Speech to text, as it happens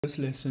This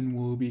lesson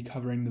will be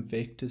covering the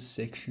vectors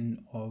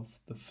section of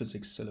the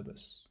physics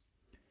syllabus.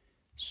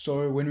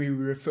 So when we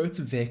refer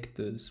to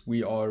vectors,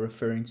 we are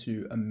referring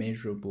to a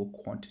measurable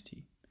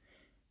quantity.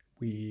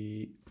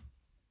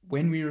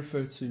 When we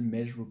refer to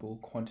measurable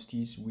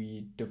quantities,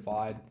 we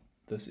divide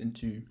this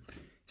into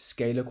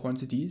scalar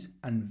quantities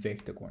and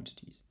vector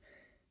quantities.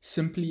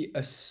 Simply, a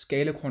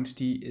scalar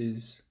quantity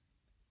is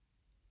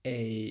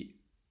a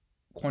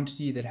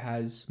quantity that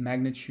has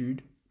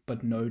magnitude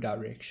but no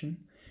direction,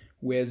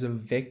 whereas a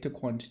vector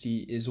quantity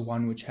is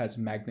one which has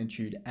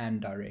magnitude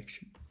and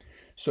direction.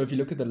 So if you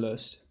look at the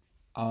list,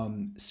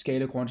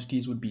 scalar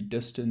quantities would be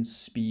distance,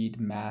 speed,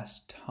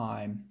 mass,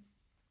 time,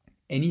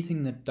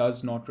 anything that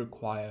does not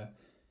require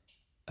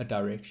a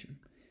direction.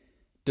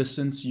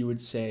 Distance, you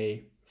would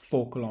say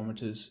 4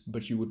 kilometers,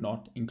 but you would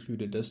not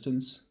include a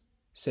distance.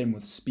 Same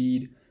with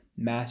speed.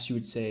 Mass, you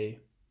would say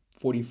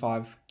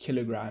 45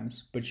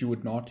 kilograms, but you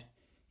would not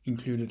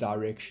include a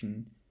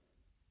direction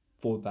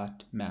for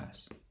that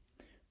mass.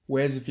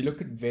 Whereas if you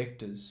look at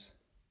vectors,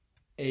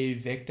 a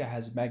vector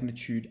has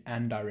magnitude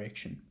and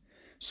direction.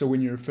 So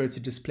when you refer to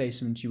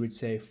displacement, you would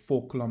say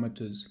 4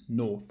 kilometers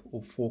north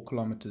or 4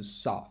 kilometers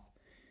south.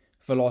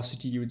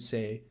 Velocity, you would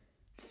say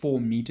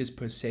 4 meters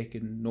per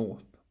second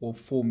north or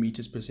 4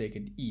 meters per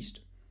second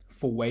east.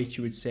 For weight,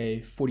 you would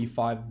say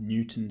 45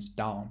 newtons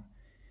down.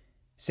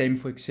 Same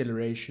for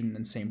acceleration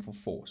and same for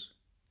force.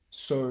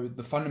 So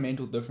the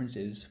fundamental difference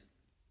is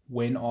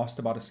when asked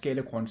about a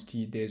scalar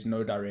quantity, there's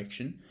no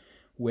direction,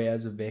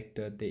 whereas a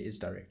vector, there is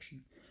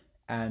direction.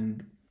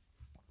 And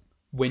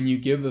when you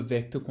give a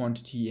vector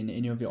quantity in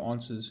any of your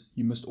answers,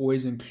 you must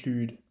always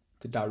include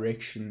the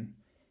direction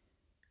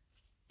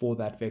for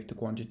that vector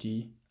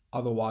quantity,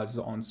 otherwise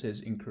the answer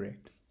is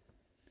incorrect.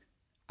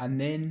 And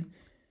then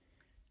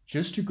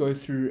just to go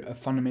through a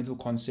fundamental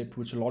concept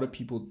which a lot of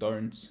people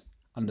don't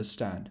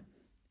understand.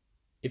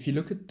 If you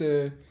look at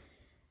the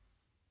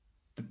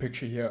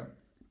picture here,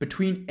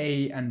 between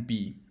A and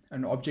B,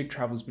 an object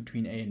travels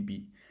between A and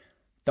B.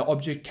 The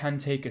object can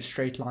take a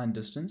straight line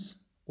distance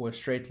or a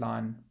straight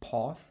line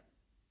path,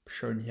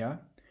 shown here,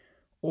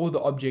 or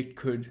the object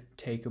could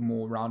take a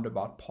more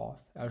roundabout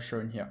path, as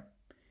shown here.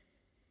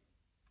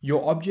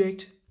 Your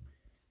object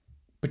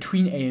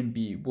between A and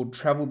B will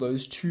travel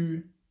those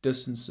two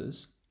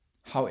distances.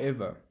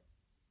 However,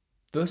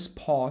 this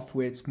path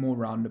where it's more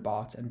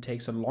roundabout and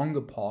takes a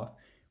longer path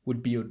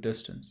would be your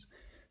distance.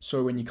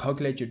 So when you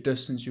calculate your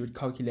distance, you would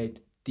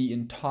calculate the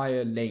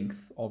entire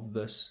length of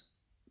this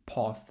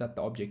path that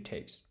the object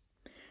takes.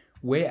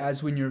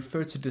 Whereas when you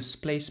refer to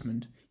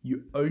displacement,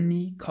 you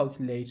only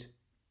calculate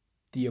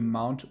the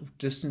amount of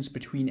distance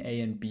between A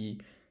and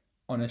B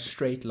on a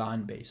straight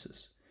line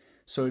basis.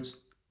 So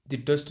it's the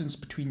distance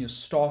between your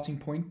starting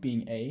point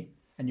being A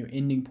and your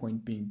ending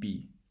point being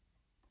B.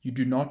 You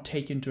do not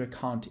take into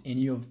account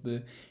any of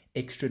the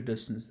extra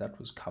distance that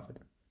was covered.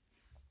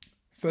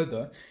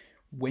 Further,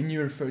 when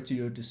you refer to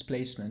your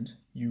displacement,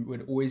 you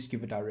would always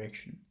give a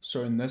direction.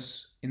 So in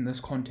this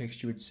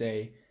context, you would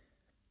say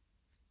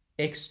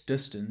X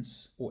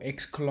distance or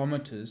X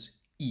kilometers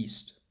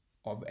east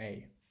of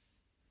A.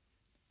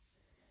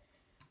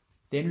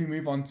 Then we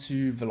move on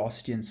to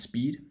velocity and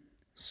speed.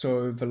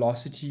 So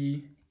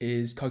velocity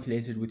is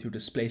calculated with your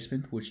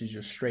displacement, which is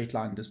your straight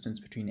line distance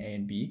between A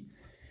and B.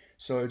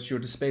 So it's your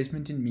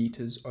displacement in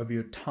meters over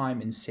your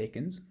time in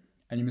seconds.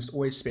 And you must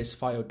always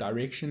specify your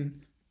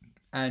direction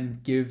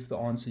and give the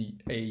answer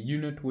a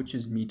unit, which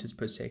is meters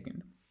per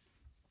second.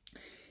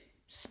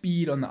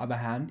 Speed, on the other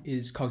hand,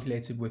 is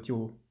calculated with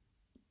your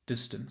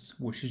distance,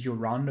 which is your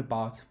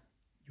roundabout,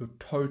 your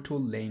total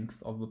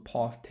length of the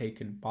path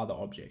taken by the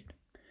object.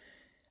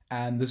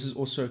 And this is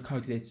also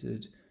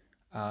calculated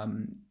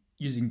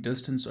using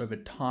distance over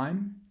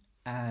time,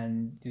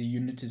 and the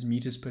unit is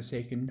meters per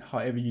second.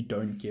 However, you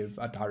don't give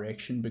a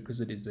direction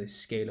because it is a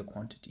scalar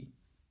quantity.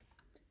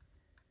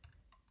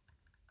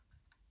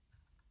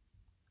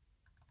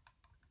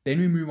 Then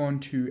we move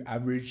on to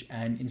average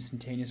and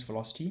instantaneous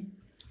velocity.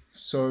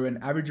 So an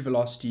average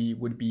velocity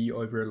would be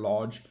over a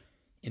large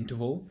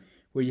interval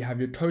where you have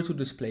your total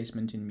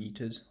displacement in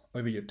meters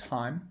over your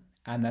time,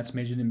 and that's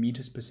measured in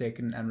meters per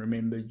second, and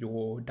remember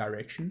your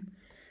direction.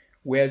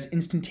 Whereas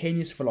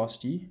instantaneous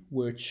velocity,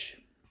 which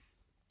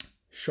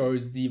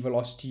shows the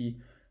velocity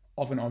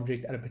of an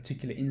object at a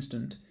particular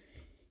instant,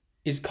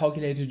 is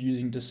calculated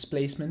using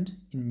displacement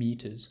in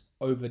meters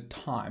over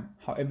time.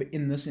 However,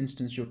 in this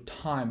instance, your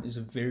time is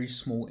a very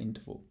small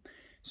interval,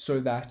 so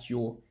that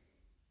your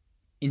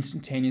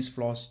instantaneous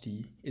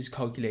velocity is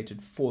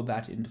calculated for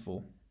that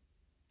interval.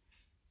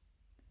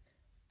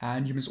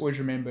 And you must always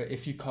remember,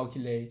 if you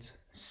calculate,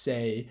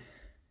 say,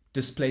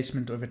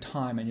 displacement over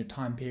time and your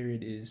time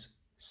period is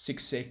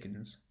 6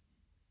 seconds,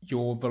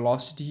 your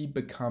velocity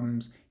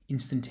becomes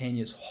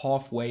instantaneous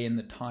halfway in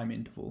the time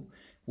interval,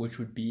 which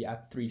would be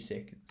at 3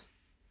 seconds.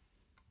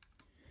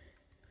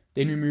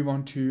 Then we move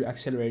on to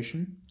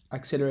acceleration.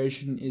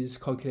 Acceleration is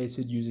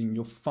calculated using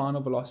your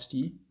final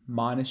velocity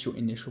minus your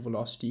initial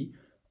velocity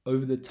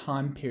over the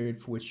time period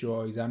for which you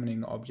are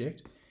examining the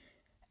object.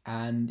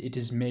 and it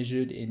is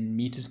measured in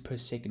meters per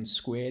second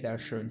squared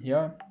as shown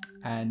here,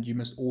 and you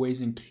must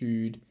always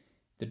include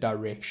the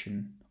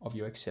direction of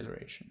your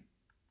acceleration.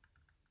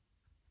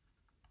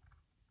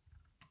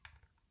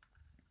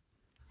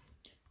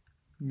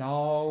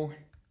 Now,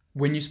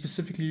 when you're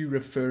specifically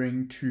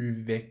referring to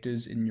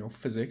vectors in your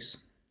physics,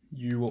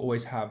 you will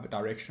always have a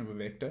direction of a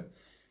vector.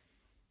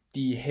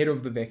 The head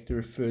of the vector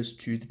refers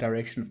to the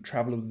direction of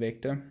travel of the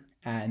vector,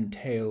 and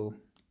tail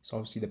is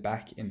obviously the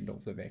back end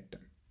of the vector.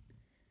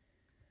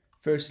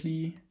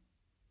 Firstly,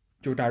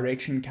 your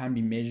direction can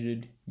be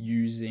measured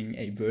using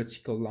a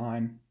vertical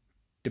line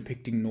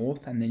depicting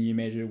north, and then you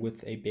measure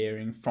with a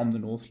bearing from the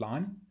north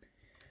line.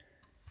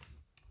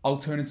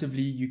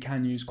 Alternatively, you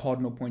can use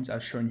cardinal points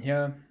as shown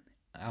here,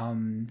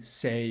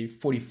 say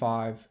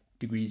 45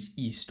 degrees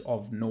east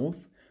of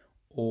north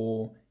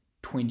or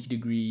 20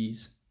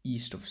 degrees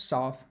east of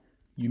south.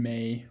 You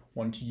may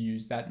want to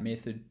use that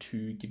method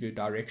to give you a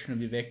direction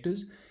of your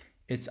vectors.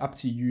 It's up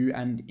to you,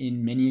 and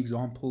in many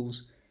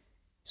examples,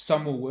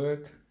 some will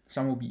work,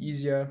 some will be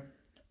easier.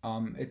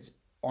 It's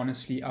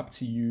honestly up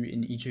to you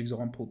in each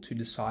example to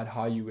decide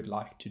how you would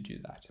like to do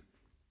that.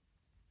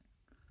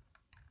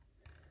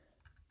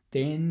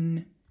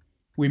 Then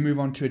we move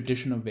on to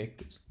addition of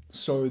vectors.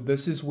 So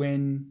this is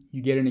when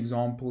you get an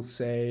example,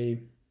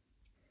 say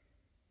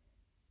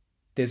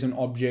there's an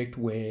object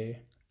where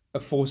a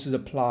force is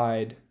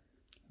applied,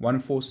 one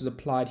force is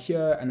applied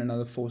here and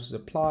another force is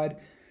applied.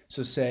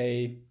 So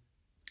say,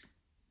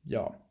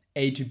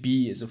 A to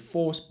B is a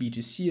force, B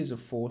to C is a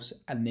force,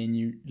 and then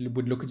you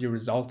would look at your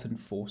resultant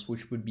force,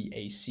 which would be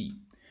AC.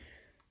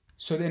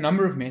 So there are a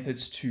number of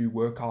methods to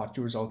work out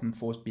your resultant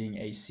force being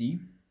AC.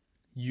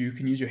 You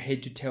can use your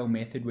head to tail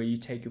method, where you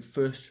take your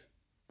first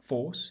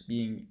force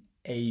being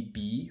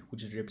AB,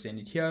 which is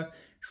represented here,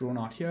 drawn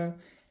out here,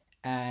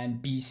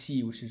 and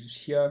BC, which is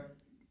here,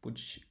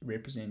 which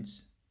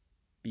represents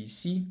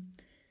BC.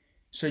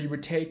 So you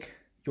would take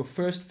your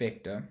first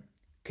vector,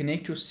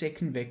 connect your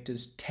second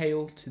vector's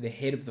tail to the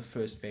head of the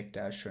first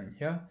vector as shown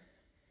here,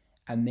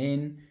 and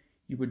then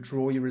you would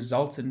draw your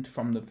resultant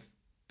from the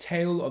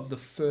tail of the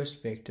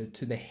first vector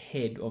to the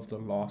head of the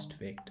last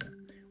vector,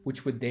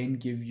 which would then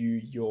give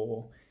you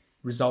your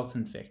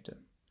resultant vector.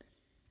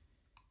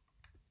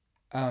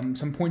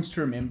 Some points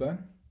to remember.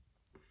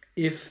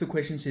 If the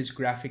question says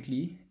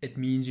graphically, it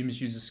means you must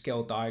use a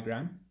scale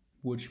diagram,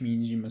 which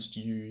means you must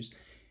use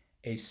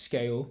a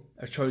scale,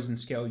 a chosen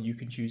scale. You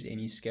can choose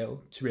any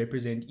scale to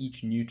represent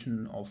each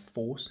newton of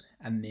force,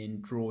 and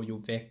then draw your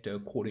vector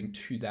according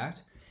to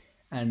that.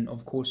 And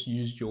of course,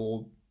 use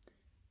your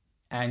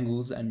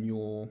angles and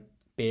your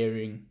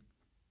bearing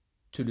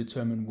to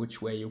determine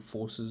which way your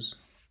forces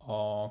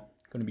are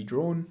going to be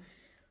drawn.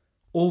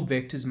 All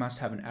vectors must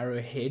have an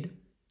arrow head.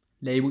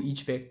 Label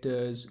each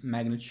vector's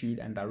magnitude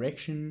and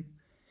direction.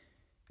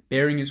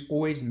 Bearing is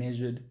always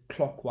measured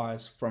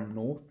clockwise from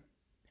north,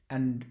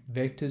 and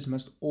vectors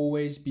must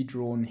always be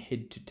drawn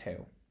head to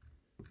tail.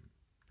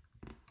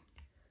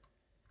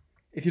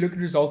 If you look at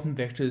resultant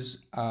vectors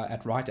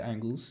at right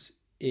angles,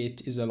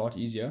 it is a lot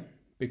easier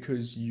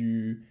because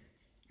you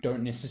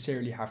don't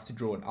necessarily have to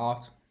draw it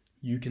out.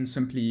 You can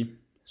simply,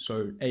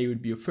 so A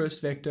would be your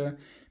first vector,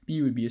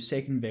 B would be your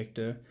second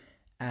vector,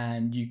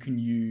 and you can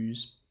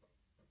use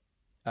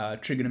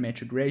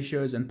trigonometric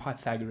ratios and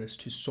Pythagoras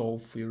to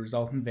solve for your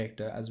resultant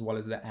vector, as well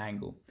as the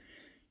angle.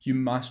 You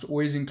must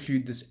always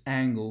include this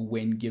angle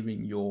when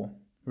giving your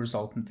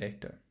resultant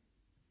vector.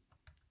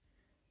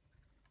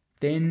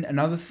 Then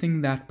another thing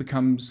that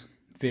becomes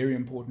very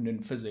important in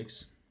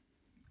physics,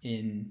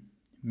 in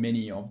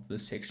many of the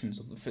sections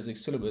of the physics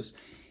syllabus,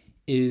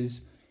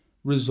 is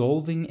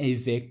resolving a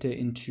vector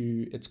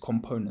into its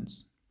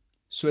components.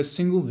 So a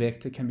single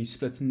vector can be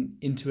split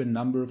into a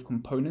number of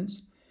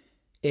components,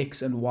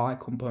 x and y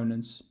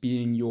components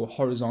being your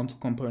horizontal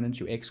component,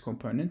 your x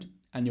component,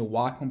 and your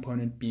y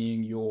component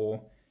being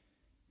your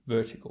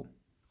vertical.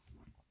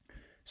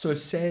 So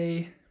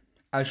say,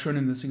 as shown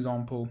in this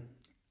example,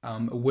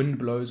 a wind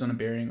blows on a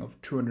bearing of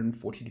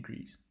 240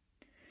 degrees.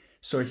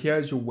 So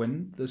here's your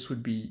wind. This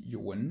would be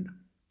your wind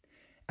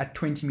at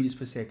 20 meters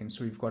per second.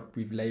 So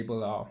we've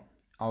labeled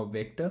our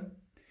vector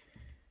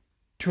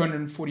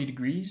 240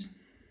 degrees.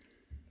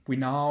 We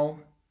now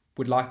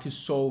would like to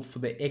solve for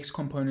the x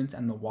component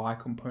and the y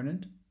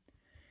component.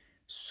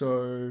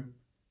 So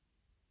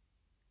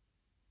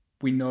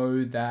we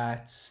know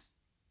that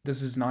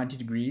this is 90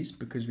 degrees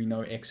because we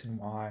know x and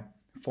y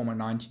form a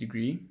 90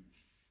 degree.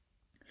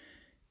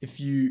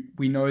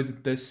 We know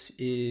that this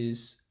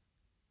is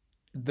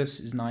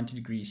 90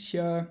 degrees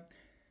here,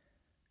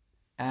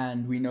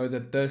 and we know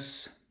that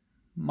this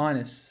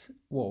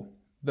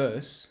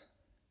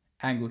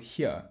angle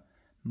here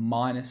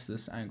minus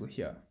this angle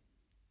here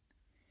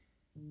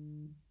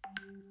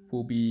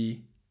will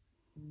be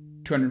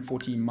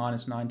 240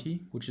 minus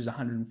 90, which is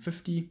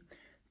 150.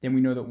 Then we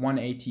know that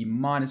 180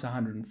 minus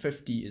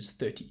 150 is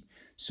 30.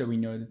 So we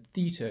know that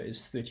theta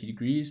is 30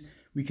 degrees.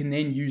 We can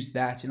then use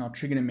that in our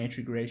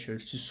trigonometric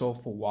ratios to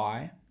solve for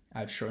y,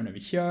 as shown over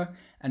here,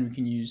 and we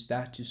can use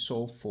that to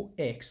solve for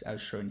x, as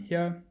shown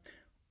here.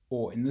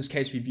 or in this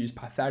case we've used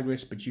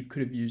Pythagoras, but you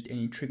could have used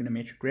any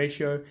trigonometric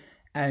ratio,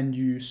 and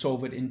you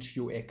solve it into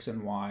your x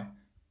and y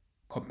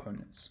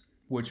components,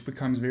 which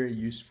becomes very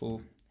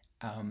useful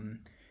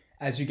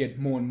as you get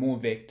more and more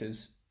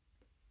vectors.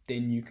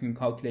 Then you can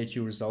calculate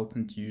your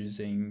resultant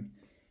using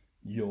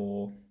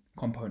your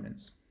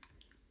components.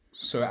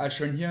 So as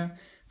shown here,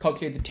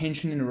 calculate the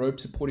tension in a rope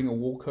supporting a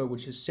walker,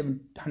 which is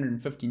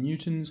 750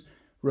 newtons.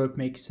 Rope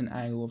makes an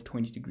angle of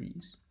 20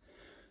 degrees.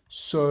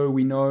 So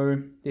we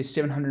know there's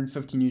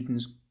 750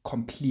 newtons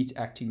complete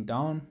acting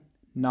down.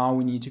 Now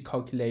we need to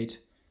calculate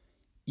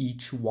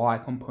each y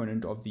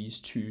component of these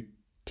two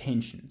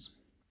tensions.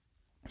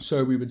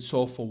 So we would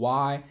solve for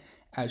y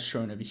as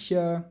shown over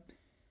here,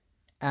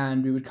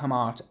 and we would come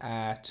out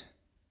at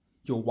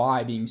your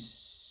y being,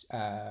 so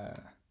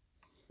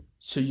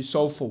you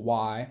solve for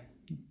y,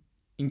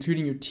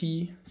 including your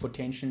t for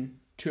tension.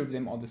 Two of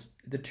them are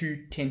the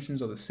two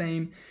tensions are the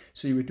same,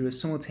 so you would do a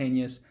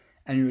simultaneous,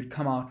 and you would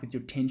come out with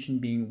your tension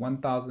being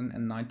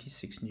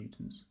 1096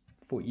 newtons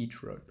for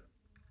each rope.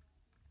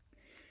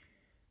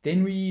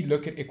 Then we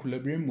look at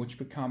equilibrium, which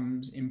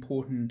becomes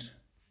important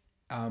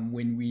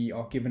when we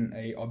are given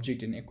an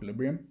object in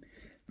equilibrium.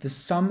 The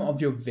sum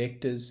of your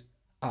vectors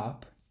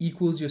up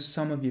equals your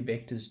sum of your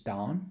vectors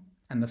down,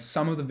 and the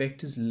sum of the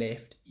vectors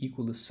left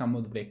equal the sum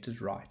of the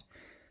vectors right.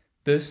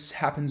 This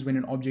happens when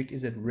an object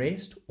is at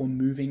rest or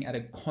moving at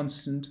a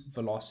constant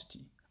velocity,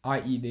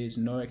 i.e. there's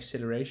no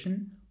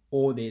acceleration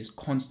or there's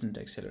constant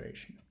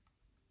acceleration.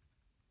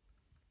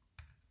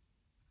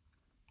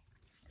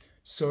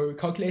 So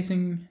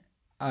calculating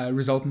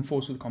resultant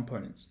force with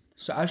components.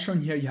 So as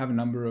shown here, you have a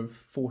number of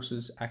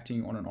forces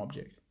acting on an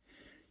object.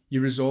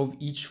 You resolve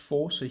each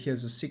force. So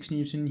here's the 6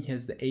 Newton,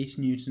 here's the 8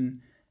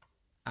 Newton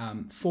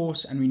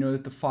force, and we know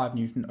that the 5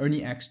 Newton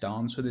only acts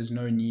down, so there's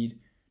no need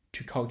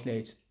to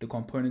calculate the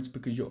components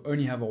because you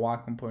only have a y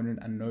component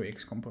and no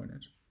x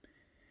component.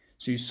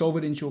 So you solve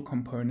it into your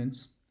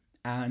components,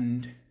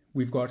 and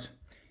we've got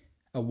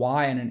a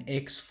y and an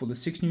x for the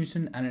 6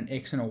 Newton and an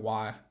x and a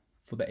y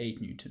for the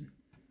 8 Newton.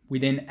 We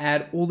then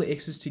add all the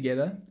x's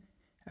together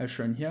as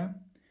shown here.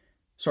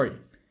 Sorry,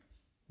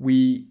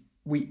 we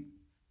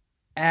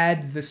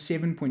add the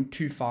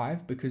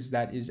 7.25 because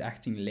that is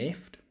acting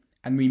left,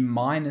 and we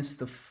minus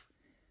the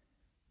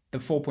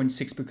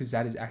 4.6 because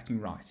that is acting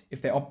right.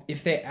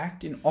 If they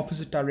act in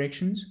opposite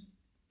directions,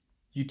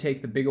 you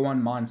take the bigger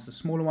one minus the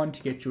smaller one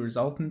to get your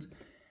resultant,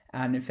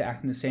 and if they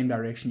act in the same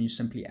direction, you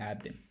simply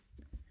add them.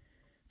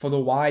 For the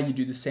y, you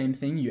do the same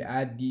thing. You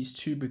add these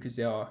two because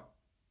they are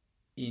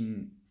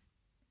in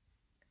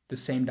the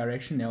same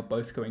direction. They are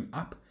both going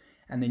up,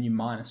 and then you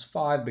minus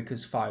 5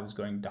 because 5 is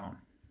going down.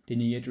 Then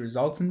you get your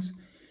resultants.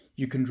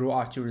 You can draw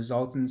out your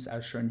resultants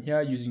as shown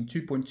here using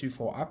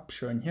 2.24 up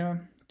shown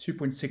here,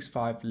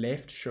 2.65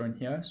 left shown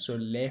here. So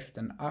left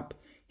and up,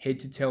 head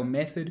to tail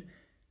method.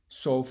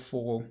 Solve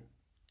for,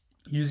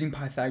 using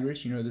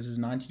Pythagoras, you know this is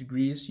 90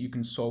 degrees. You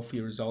can solve for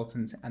your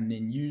resultants and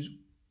then use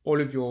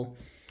all of your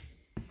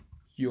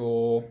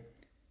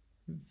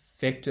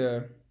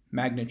vector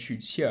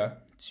magnitudes here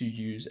to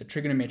use a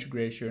trigonometric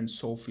ratio and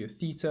solve for your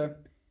theta,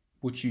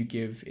 which you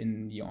give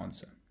in the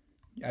answer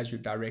as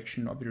your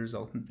direction of your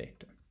resultant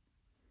vector.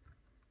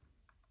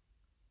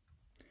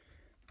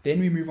 Then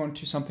we move on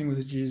to something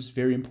which is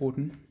very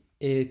important.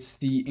 It's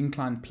the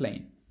inclined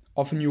plane.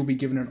 Often you'll be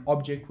given an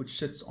object which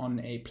sits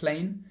on a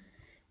plane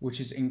which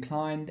is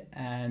inclined,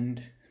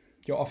 and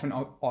you're often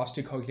asked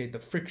to calculate the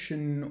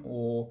friction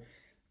or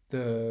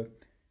the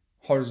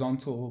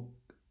horizontal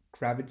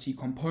gravity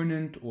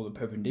component or the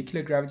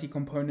perpendicular gravity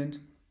component.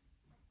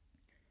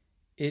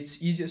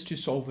 It's easiest to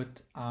solve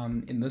it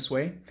in this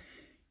way.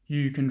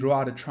 You can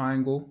draw out a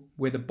triangle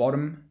where the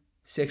bottom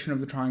section of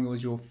the triangle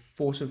is your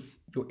force of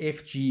your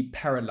FG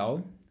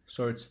parallel.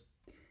 So it's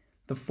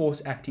the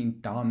force acting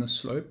down the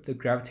slope, the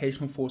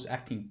gravitational force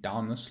acting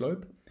down the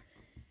slope.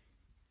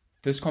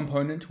 This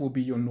component will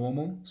be your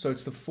normal. So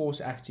it's the force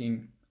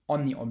acting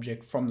on the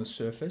object from the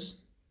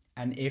surface.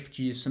 And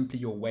FG is simply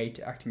your weight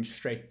acting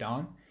straight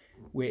down,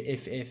 where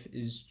FF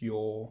is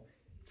your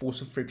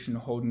force of friction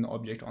holding the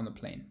object on the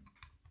plane.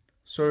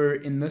 So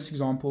in this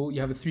example,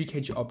 you have a 3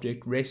 kg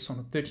object rests on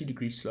a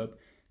 30-degree slope.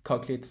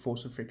 Calculate the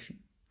force of friction.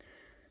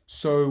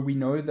 So we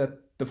know that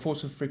the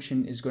force of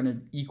friction is going to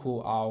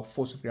equal our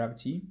force of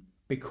gravity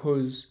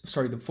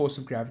the force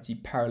of gravity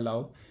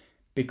parallel,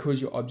 because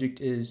your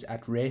object is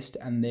at rest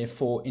and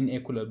therefore in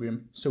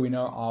equilibrium. So we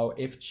know our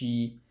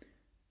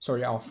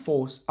our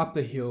force up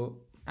the hill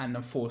and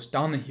the force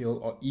down the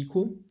hill are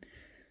equal.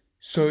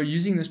 So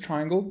using this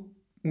triangle,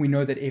 we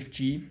know that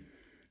Fg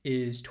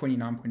is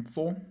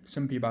 29.4,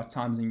 simply by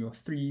timesing your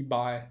 3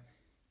 by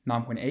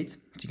 9.8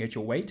 to get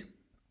your weight.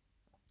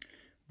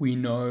 We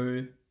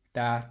know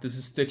that this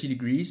is 30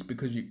 degrees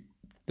because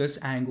this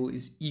angle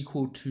is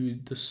equal to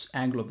this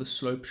angle of the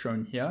slope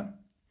shown here.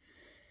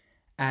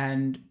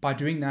 And by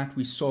doing that,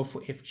 we solve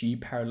for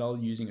Fg parallel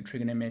using a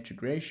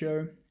trigonometric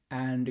ratio,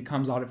 and it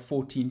comes out at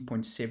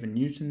 14.7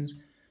 newtons.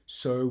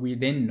 So we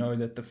then know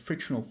that the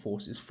frictional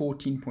force is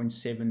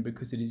 14.7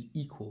 because it is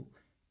equal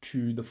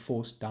to the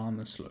force down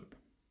the slope.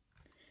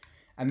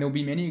 And there'll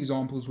be many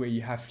examples where you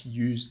have to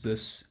use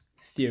this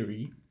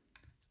theory,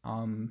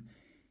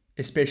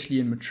 especially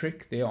in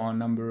matric. There are a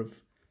number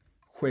of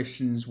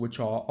questions which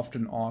are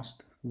often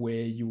asked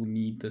where you will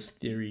need this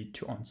theory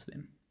to answer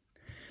them.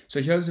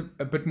 So here's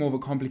a bit more of a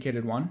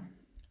complicated one.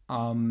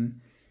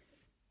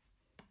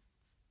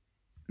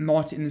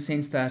 Not in the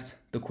sense that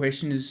the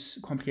question is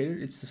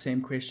complicated, it's the same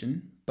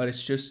question, but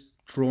it's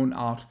just drawn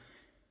out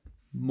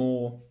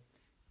more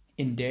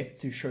in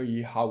depth to show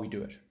you how we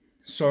do it.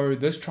 So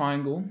this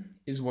triangle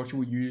is what you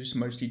will use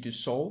mostly to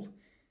solve.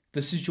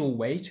 This is your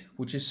weight,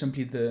 which is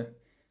simply the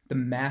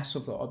mass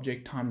of the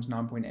object times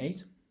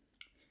 9.8.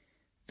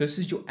 This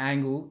is your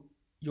angle.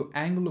 Your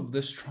angle of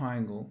this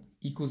triangle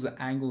equals the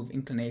angle of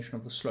inclination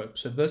of the slope.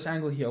 So this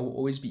angle here will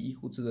always be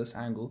equal to this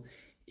angle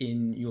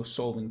in your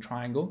solving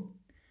triangle.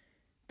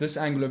 This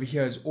angle over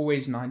here is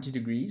always 90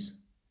 degrees.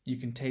 You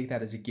can take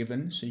that as a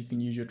given, so you can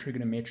use your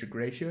trigonometric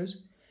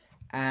ratios.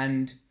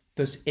 And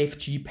this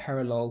FG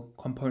parallel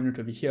component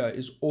over here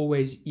is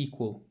always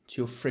equal to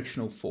your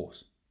frictional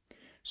force.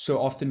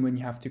 So often when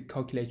you have to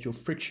calculate your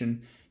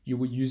friction, you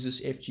will use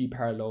this FG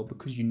parallel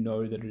because you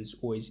know that it is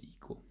always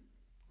equal.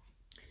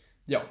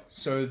 Yeah,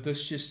 so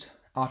this just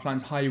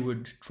outlines how you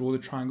would draw the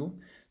triangle.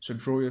 So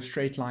draw your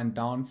straight line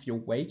down for your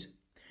weight.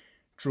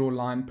 Draw a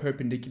line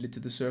perpendicular to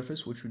the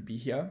surface, which would be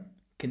here.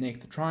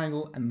 Connect the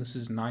triangle, and this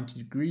is 90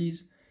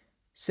 degrees.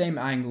 Same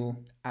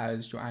angle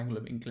as your angle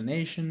of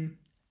inclination,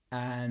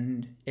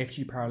 and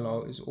FG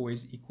parallel is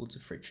always equal to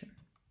friction.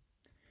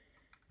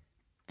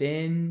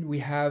 Then we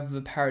have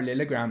the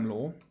parallelogram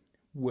law,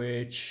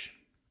 which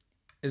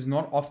is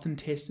not often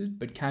tested,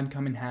 but can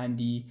come in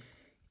handy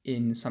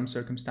in some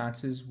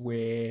circumstances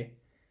where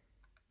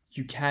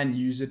you can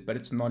use it, but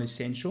it's not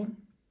essential.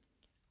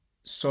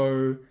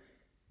 So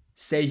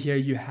say here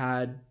you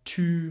had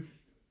two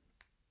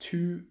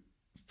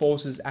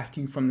forces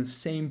acting from the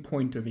same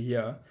point over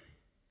here,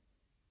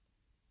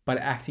 but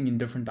acting in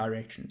different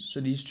directions. So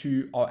these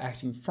two are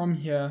acting from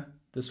here.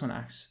 This one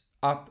acts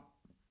up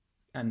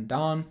and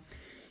down.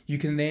 You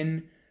can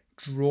then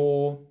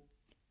draw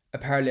a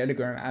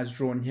parallelogram as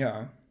drawn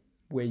here,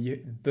 where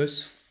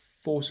this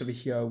force over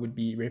here would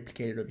be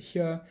replicated over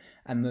here,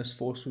 and this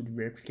force would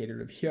be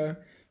replicated over here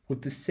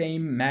with the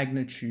same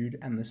magnitude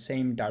and the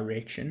same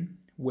direction,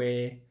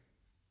 where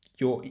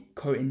your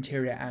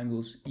co-interior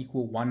angles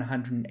equal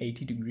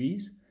 180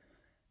 degrees,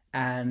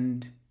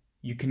 and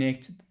you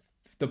connect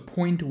the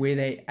point where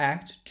they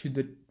act to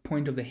the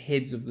point of the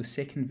heads of the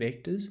second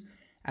vectors,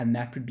 and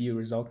that would be a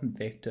resultant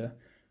vector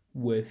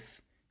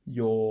with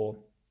your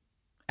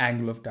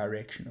angle of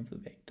direction of the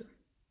vector.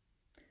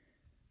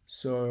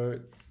 So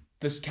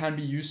this can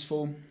be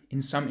useful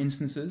in some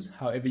instances.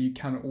 However, you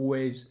can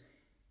always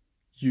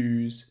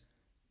use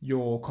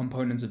your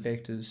components of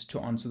vectors to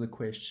answer the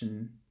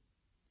question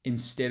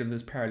instead of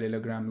this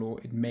parallelogram law.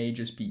 It may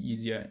just be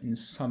easier in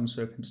some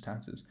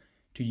circumstances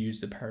to use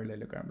the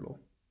parallelogram law.